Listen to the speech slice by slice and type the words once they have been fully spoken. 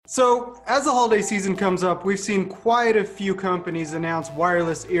So, as the holiday season comes up, we've seen quite a few companies announce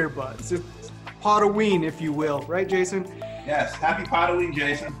wireless earbuds. It's Podoween, if you will, right, Jason? Yes, happy Podoween,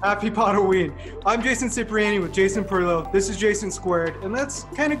 Jason. Happy Podoween. I'm Jason Cipriani with Jason Perlow. This is Jason Squared, and let's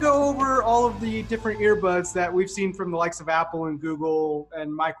kind of go over all of the different earbuds that we've seen from the likes of Apple and Google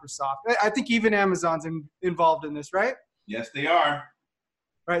and Microsoft. I think even Amazon's involved in this, right? Yes, they are.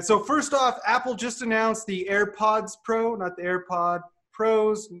 All right, so first off, Apple just announced the AirPods Pro, not the AirPod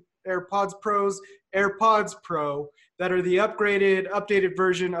Pros, AirPods Pros, AirPods Pro, that are the updated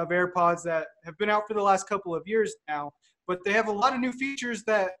version of AirPods that have been out for the last couple of years now. But they have a lot of new features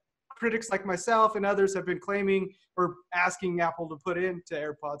that critics like myself and others have been claiming or asking Apple to put into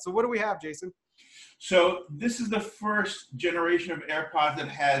AirPods. So what do we have, Jason? So this is the first generation of AirPods that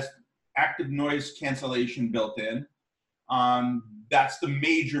has active noise cancellation built in. That's the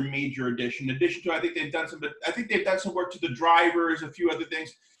major addition. In addition to, I think they've done some work to the drivers, a few other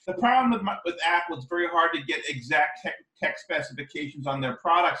things. The problem with Apple, it's very hard to get exact tech specifications on their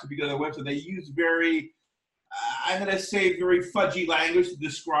products. If you go to their website, they use very fudgy language to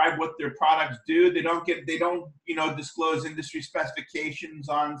describe what their products do. They don't disclose industry specifications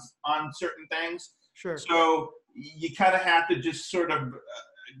on certain things. Sure. So you kind of have to just sort of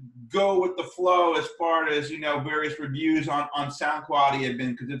go with the flow as far as, various reviews on sound quality have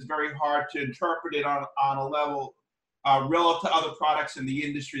been, because it's very hard to interpret it on a level relative to other products in the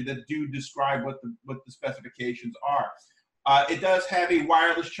industry that do describe what the specifications are. It does have a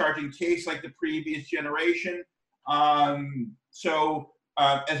wireless charging case like the previous generation. As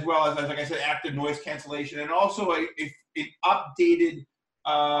well as, like I said, active noise cancellation, and also an updated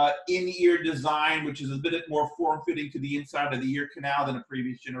in-ear design, which is a bit more form-fitting to the inside of the ear canal than a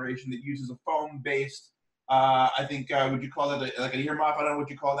previous generation that uses a foam-based, would you call that like an ear muff? I don't know what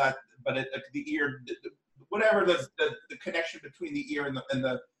you call that, but the ear, whatever the connection between the ear and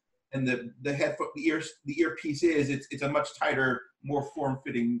the headphone, the earpiece is, it's a much tighter, more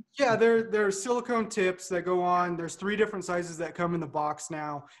form-fitting. Yeah, there are silicone tips that go on. There's 3 different sizes that come in the box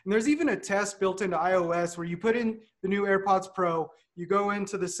now. And there's even a test built into iOS where you put in the new AirPods Pro, you go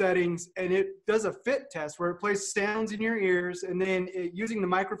into the settings, and it does a fit test where it plays sounds in your ears, and then using the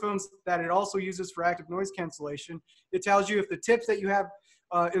microphones that it also uses for active noise cancellation, it tells you if the tips that you have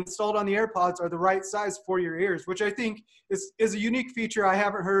installed on the AirPods are the right size for your ears, which I think is a unique feature. I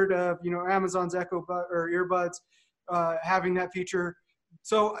haven't heard of, Amazon's Echo or earbuds having that feature.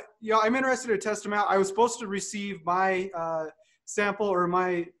 So, I'm interested to test them out. I was supposed to receive my sample or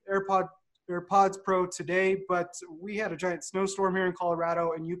my AirPods Pro today, but we had a giant snowstorm here in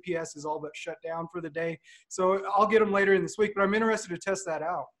Colorado, and UPS is all but shut down for the day. So I'll get them later in this week, but I'm interested to test that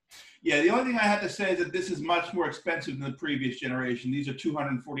out. Yeah, the only thing I have to say is that this is much more expensive than the previous generation. These are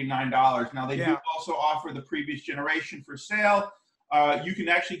 $249. Now, they do also offer the previous generation for sale. You can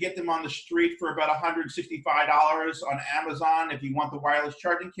actually get them on the street for about $165 on Amazon if you want the wireless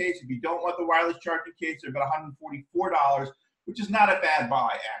charging case. If you don't want the wireless charging case, they're about $144, which is not a bad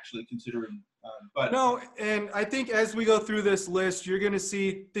buy, actually, considering. No, and I think as we go through this list, you're going to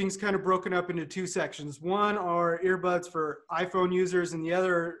see things kind of broken up into 2 sections. One are earbuds for iPhone users, and the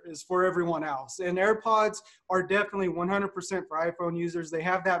other is for everyone else. And AirPods are definitely 100% for iPhone users. They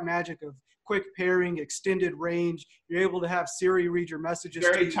have that magic of quick pairing, extended range. You're able to have Siri read your messages.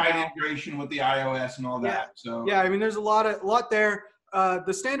 Very tight integration with the iOS and all that. So yeah, I mean, there's a lot there.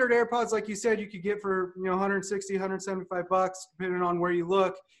 The standard AirPods, like you said, you could get for 160, 175 bucks, depending on where you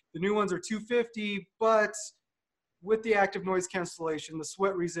look. The new ones are $250, but with the active noise cancellation, the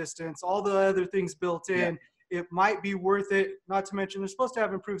sweat resistance, all the other things built in, it might be worth it. Not to mention, they're supposed to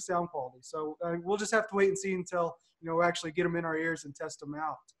have improved sound quality. So we'll just have to wait and see until we actually get them in our ears and test them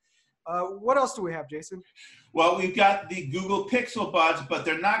out. What else do we have, Jason? Well, we've got the Google Pixel Buds, but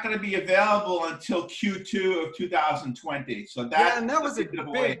they're not going to be available until Q2 of 2020. So that was a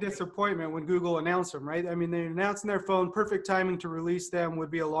big disappointment when Google announced them, right? I mean, they're announcing their phone. Perfect timing to release them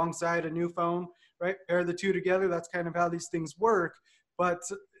would be alongside a new phone, right? Pair the 2 together. That's kind of how these things work. But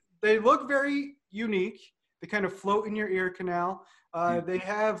they look very unique. They kind of float in your ear canal. They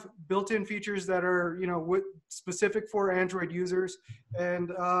have built-in features that are, specific for Android users,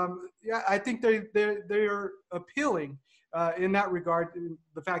 and I think they are appealing in that regard.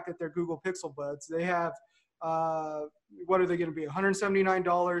 The fact that they're Google Pixel Buds, they have what are they going to be?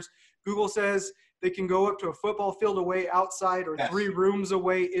 $179. Google says they can go up to a football field away outside or 3 rooms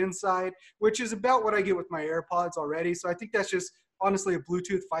away inside, which is about what I get with my AirPods already. So I think that's just honestly a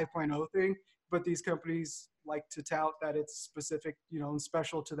Bluetooth 5.0 thing. But these companies like to tout that it's specific, and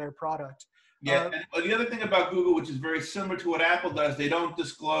special to their product. Yeah, and the other thing about Google, which is very similar to what Apple does, they don't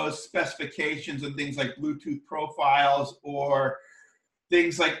disclose specifications and things like Bluetooth profiles or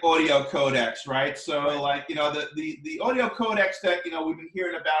things like audio codecs, right? So Right. like, the audio codecs that, we've been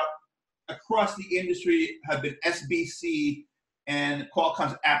hearing about across the industry have been SBC and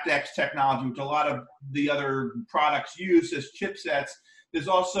Qualcomm's aptX technology, which a lot of the other products use as chipsets. There's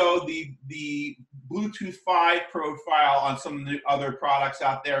also the Bluetooth 5 profile on some of the other products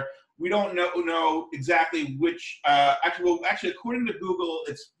out there. We don't know exactly which. Actually, according to Google,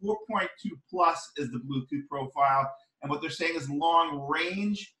 it's 4.2 plus is the Bluetooth profile, and what they're saying is long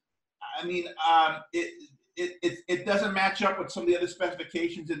range. I mean, it doesn't match up with some of the other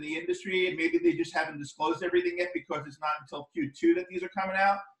specifications in the industry, and maybe they just haven't disclosed everything yet because it's not until Q2 that these are coming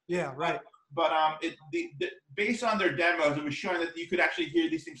out. Yeah, right. But based on their demos, it was showing that you could actually hear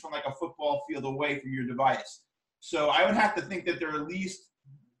these things from like a football field away from your device. So I would have to think that they're at least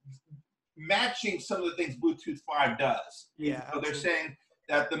matching some of the things Bluetooth 5 does. Yeah. So they're saying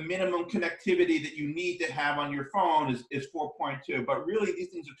that the minimum connectivity that you need to have on your phone is 4.2, but really these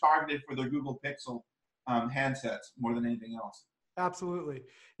things are targeted for the Google Pixel handsets more than anything else. Absolutely.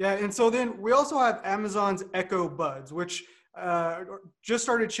 Yeah. And so then we also have Amazon's Echo Buds, which just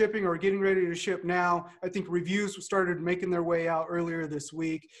started shipping or getting ready to ship now. I think reviews started making their way out earlier this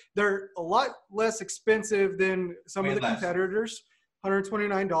week. They're a lot less expensive than some of the competitors.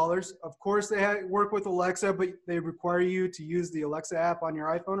 $129. Of course, they work with Alexa, but they require you to use the Alexa app on your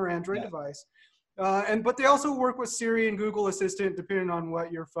iPhone or Android device. But they also work with Siri and Google Assistant, depending on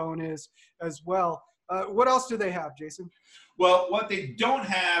what your phone is as well. What else do they have, Jason? Well, what they don't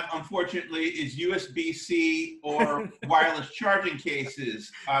have, unfortunately, is USB-C or wireless charging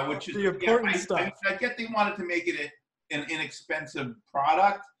cases, which is the important stuff. I get they wanted to make it an inexpensive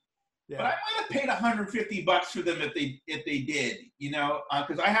product, but I might have paid $150 for them if they did,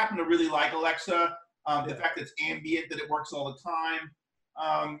 because I happen to really like Alexa. The fact that it's ambient, that it works all the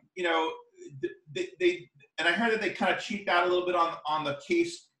time. They and I heard that they kind of cheaped out a little bit on the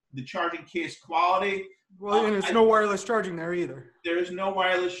case, the charging case quality. Well, and there's no wireless charging there either. There is no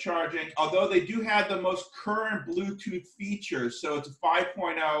wireless charging, although they do have the most current Bluetooth features. So it's a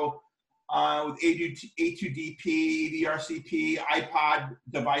 5.0 with A2DP, VRCP, iPod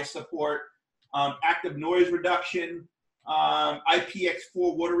device support, active noise reduction, IPX4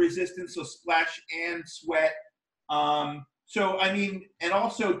 water resistance, so splash and sweat. So, I mean, and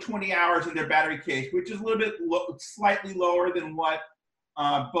also 20 hours in their battery case, which is a little bit slightly lower than what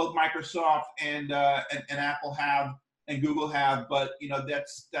both Microsoft and Apple have and Google have, but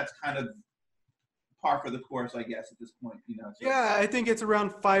that's kind of par for the course, I guess, at this point. So. Yeah, I think it's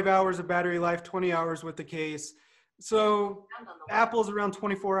around 5 hours of battery life, 20 hours with the case. So Apple's around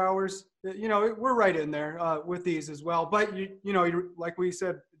 24 hours. We're right in there with these as well. But like we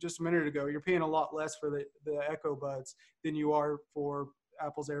said just a minute ago, you're paying a lot less for the Echo Buds than you are for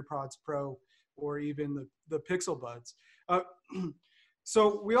Apple's AirPods Pro or even the Pixel Buds.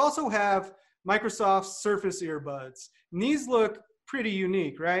 So we also have Microsoft's Surface earbuds. And these look pretty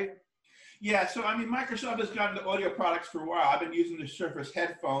unique, right? Yeah, so I mean, Microsoft has gotten the audio products for a while. I've been using the Surface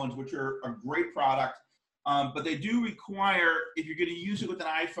headphones, which are a great product, but they do require, if you're going to use it with an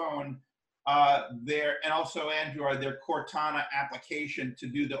iPhone, and also Android, their Cortana application to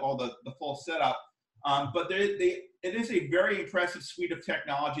do all the full setup. But it is a very impressive suite of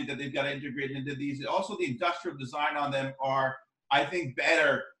technology that they've got integrated into these. Also, the industrial design on them are, I think,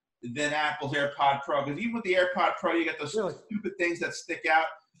 better than Apple's AirPod Pro. Because even with the AirPod Pro, you get those stupid things that stick out.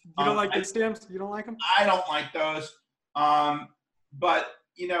 You don't like bit stamps? You don't like them? I don't like those. But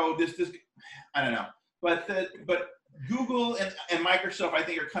this I don't know. But Google and Microsoft, I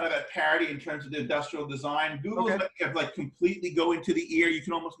think, are kind of at parity in terms of the industrial design. Google's like completely go into the ear. You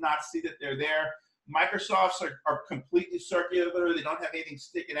can almost not see that they're there. Microsoft's are completely circular. They don't have anything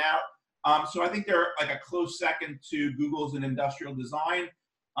sticking out. So I think they're like a close second to Google's in industrial design.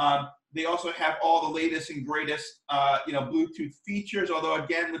 They also have all the latest and greatest, Bluetooth features, although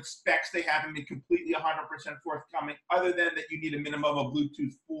again, with specs, they haven't been completely 100% forthcoming, other than that you need a minimum of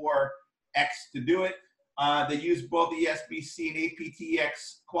Bluetooth 4X to do it. They use both the SBC and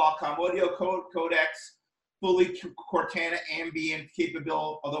aptX Qualcomm audio codecs, fully Cortana ambient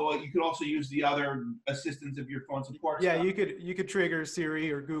capable, although you could also use the other assistants if your phone supports. Yeah, you could trigger Siri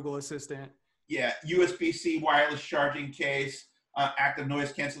or Google Assistant. Yeah, USB-C wireless charging case. Active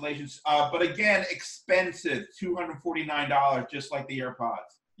noise cancellations, but again, expensive, $249, just like the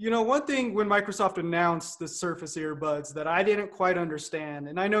AirPods. One thing when Microsoft announced the Surface earbuds that I didn't quite understand,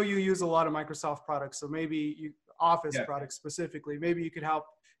 and I know you use a lot of Microsoft products, so maybe Office products specifically, maybe you could help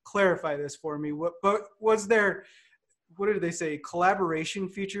clarify this for me. But was there, what did they say, collaboration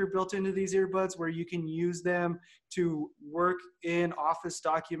feature built into these earbuds where you can use them to work in Office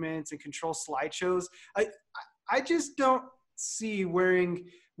documents and control slideshows? I just don't see wearing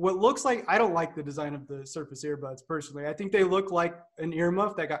what looks like, I don't like the design of the Surface earbuds personally. I think they look like an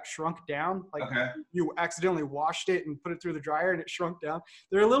earmuff that got shrunk down. Like you accidentally washed it and put it through the dryer and it shrunk down.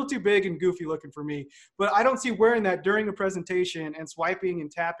 They're a little too big and goofy looking for me. But I don't see wearing that during a presentation and swiping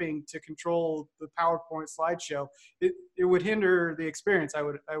and tapping to control the PowerPoint slideshow. It would hinder the experience, I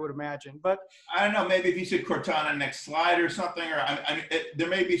would imagine. But I don't know, maybe if you said Cortana next slide or something, or I mean, there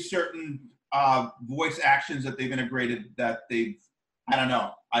may be certain voice actions that they've integrated that I don't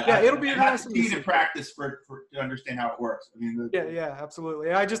know. It'll be interesting to practice to understand how it works. I mean, yeah,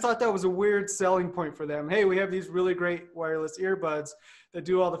 absolutely. I just thought that was a weird selling point for them. Hey, we have these really great wireless earbuds that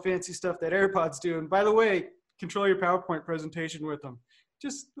do all the fancy stuff that AirPods do. And by the way, control your PowerPoint presentation with them.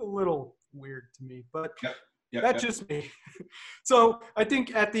 Just a little weird to me, but that's just me. So I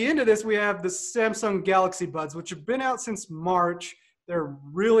think at the end of this, we have the Samsung Galaxy Buds, which have been out since March. They're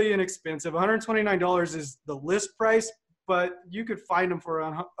really inexpensive. $129 is the list price, but you could find them for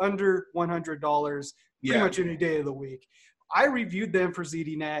under $100 pretty much any day of the week. I reviewed them for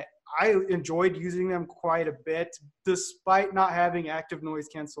ZDNet. I enjoyed using them quite a bit, despite not having active noise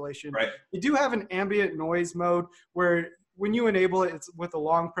cancellation. Right. They do have an ambient noise mode where when you enable it, it's with a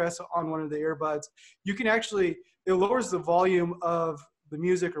long press on one of the earbuds. You can actually, it lowers the volume of the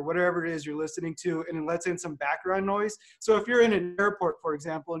music or whatever it is you're listening to, and it lets in some background noise. So if you're in an airport, for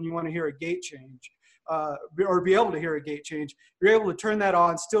example, and you want to hear a gate change, or be able to hear a gate change, you're able to turn that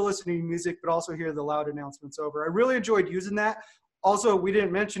on, still listening to music, but also hear the loud announcements over. I really enjoyed using that. Also, we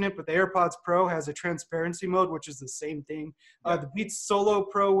didn't mention it, but the AirPods Pro has a transparency mode, which is the same thing. The Beats Solo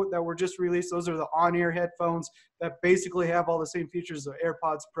Pro that were just released, those are the on-ear headphones that basically have all the same features of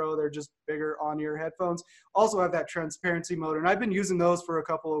AirPods Pro. They're just bigger on-ear headphones. Also have that transparency mode, and I've been using those for a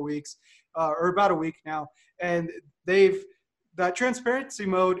couple of weeks, or about a week now, and that transparency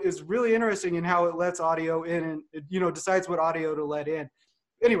mode is really interesting in how it lets audio in and it, decides what audio to let in.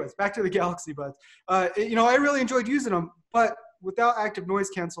 Anyways, back to the Galaxy Buds. I really enjoyed using them, but without active noise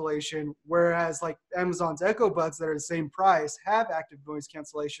cancellation, whereas like Amazon's Echo Buds that are the same price have active noise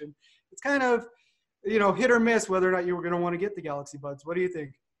cancellation, it's kind of, hit or miss whether or not you were going to want to get the Galaxy Buds. What do you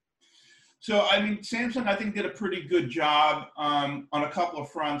think? So, I mean, Samsung, I think, did a pretty good job on a couple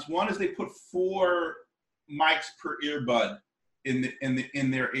of fronts. One is they put 4 mics per earbud in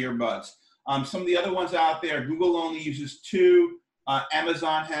their earbuds. Some of the other ones out there, Google only uses 2,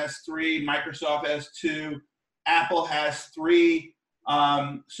 Amazon has 3, Microsoft has 2, Apple has 3.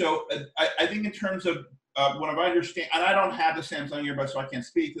 So I think in terms of what I understand, and I don't have the Samsung earbuds, so I can't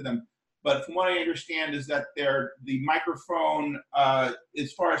speak to them, but from what I understand is that the microphone,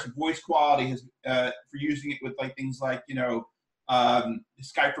 as far as voice quality, has for using it with things like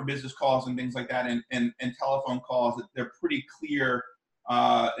Skype for business calls and things like that, and telephone calls, that they're pretty clear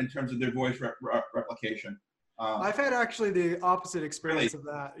in terms of their voice replication. I've had actually the opposite experience of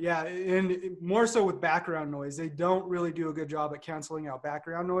that. Yeah, and more so with background noise. They don't really do a good job at canceling out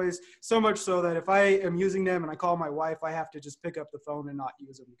background noise, so much so that if I am using them and I call my wife, I have to just pick up the phone and not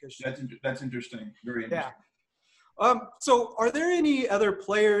use them because that's interesting. Very interesting. Yeah. So are there any other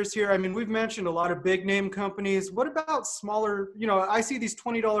players here? I mean, we've mentioned a lot of big name companies. What about smaller, I see these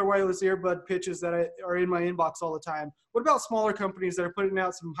 $20 wireless earbud pitches that are in my inbox all the time. What about smaller companies that are putting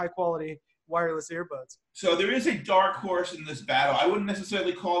out some high quality wireless earbuds? So there is a dark horse in this battle. I wouldn't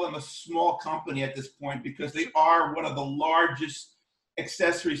necessarily call them a small company at this point because they are one of the largest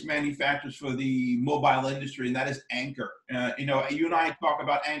accessories manufacturers for the mobile industry, and that is Anker. You and I talk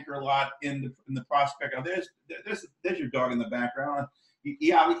about Anker a lot in the prospect. Oh, there's your dog in the background.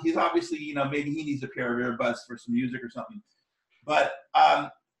 He's obviously, maybe he needs a pair of earbuds for some music or something. But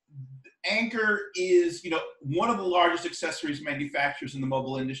Anker is, one of the largest accessories manufacturers in the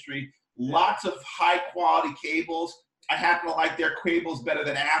mobile industry. Lots of high quality cables. I happen to like their cables better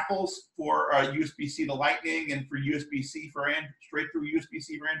than Apple's for USB-C to Lightning and for USB-C for straight through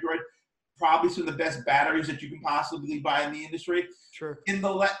USB-C for Android. Probably some of the best batteries that you can possibly buy in the industry. Sure. In the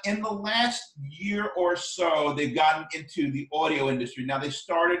last year or so, they've gotten into the audio industry. Now, they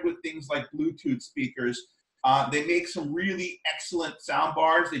started with things like Bluetooth speakers. They make some really excellent sound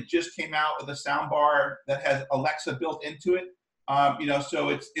bars. They just came out with a sound bar that has Alexa built into it.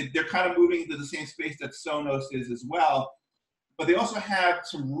 So they're kind of moving into the same space that Sonos is as well. But they also have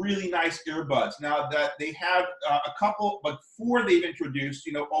some really nice earbuds. Now that they have a couple, but 4 they've introduced,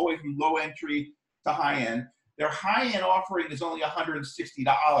 all the way from low entry to high end. Their high end offering is only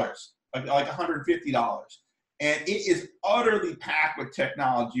 $160, like $150. And it is utterly packed with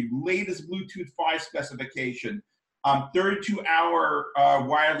technology, latest Bluetooth 5 specification, 32-hour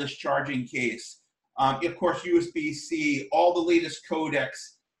wireless charging case. Of course, USB-C, all the latest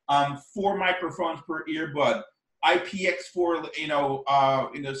codecs, 4 microphones per earbud,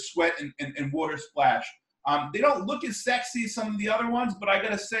 IPX4, sweat and water splash. They don't look as sexy as some of the other ones, but I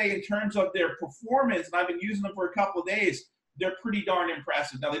got to say, in terms of their performance, and I've been using them for a couple of days, they're pretty darn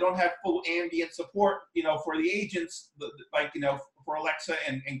impressive. Now, they don't have full ambient support, for the agents, for Alexa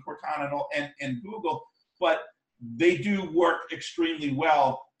and Cortana and Google, but they do work extremely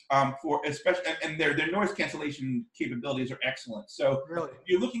well for especially, and their noise cancellation capabilities are excellent. So Really? if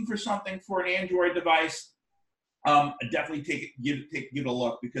you're looking for something for an Android device, definitely give it a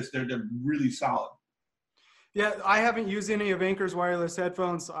look, because they're really solid. Yeah, I haven't used any of Anker's wireless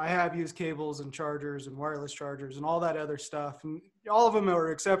headphones. I have used cables and chargers and wireless chargers and all that other stuff. And all of them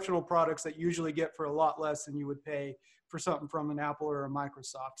are exceptional products that you usually get for a lot less than you would pay for something from an Apple or a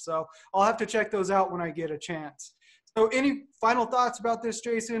Microsoft. So I'll have to check those out when I get a chance. So any final thoughts about this,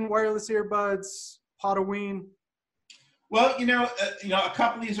 Jason? Wireless earbuds, Podaween? Well, a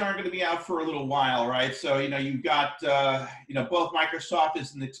couple of these aren't going to be out for a little while, right? So, you've got, both Microsoft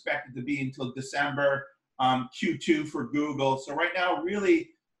isn't expected to be until December. Q2 for Google. So right now,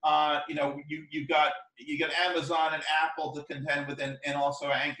 really, you got Amazon and Apple to contend with, and also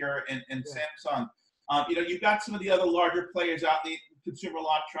Anker and Samsung. You've got some of the other larger players out, the consumer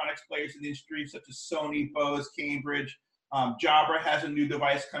electronics players in the industry, such as Sony, Bose, Cambridge. Jabra has a new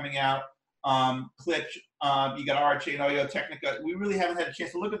device coming out. Klipsch, you got RHA and Audio Technica. We really haven't had a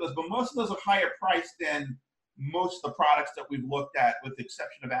chance to look at those, but most of those are higher priced than most of the products that we've looked at, with the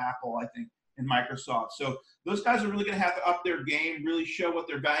exception of Apple, I think, and Microsoft. So those guys are really going to have to up their game, really show what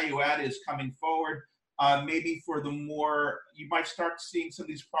their value add is coming forward. Maybe for the more, you might start seeing some of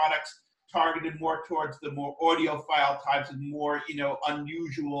these products targeted more towards the more audiophile types and more,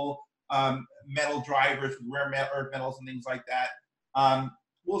 unusual metal drivers, rare earth metals and things like that.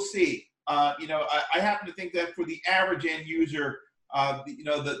 We'll see. I happen to think that for the average end user,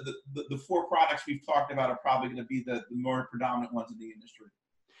 the four products we've talked about are probably going to be the more predominant ones in the industry.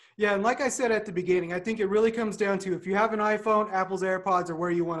 Yeah, and like I said at the beginning, I think it really comes down to, if you have an iPhone, Apple's AirPods are where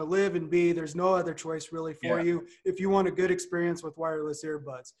you want to live and be. There's no other choice really for you if you want a good experience with wireless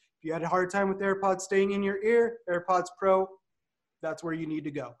earbuds. If you had a hard time with AirPods staying in your ear, AirPods Pro, that's where you need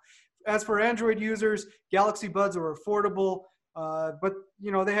to go. As for Android users, Galaxy Buds are affordable, but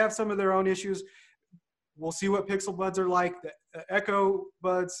they have some of their own issues. We'll see what Pixel Buds are like. The Echo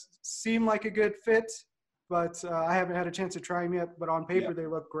Buds seem like a good fit, but I haven't had a chance to try them yet. But on paper, they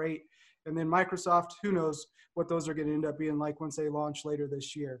look great. And then Microsoft, who knows what those are going to end up being like once they launch later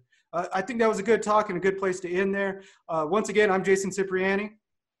this year. I think that was a good talk and a good place to end there. Once again, I'm Jason Cipriani.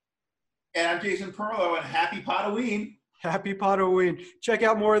 And I'm Jason Perlow, and happy Podaween. Happy Podaween. Check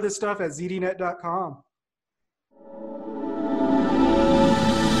out more of this stuff at zdnet.com.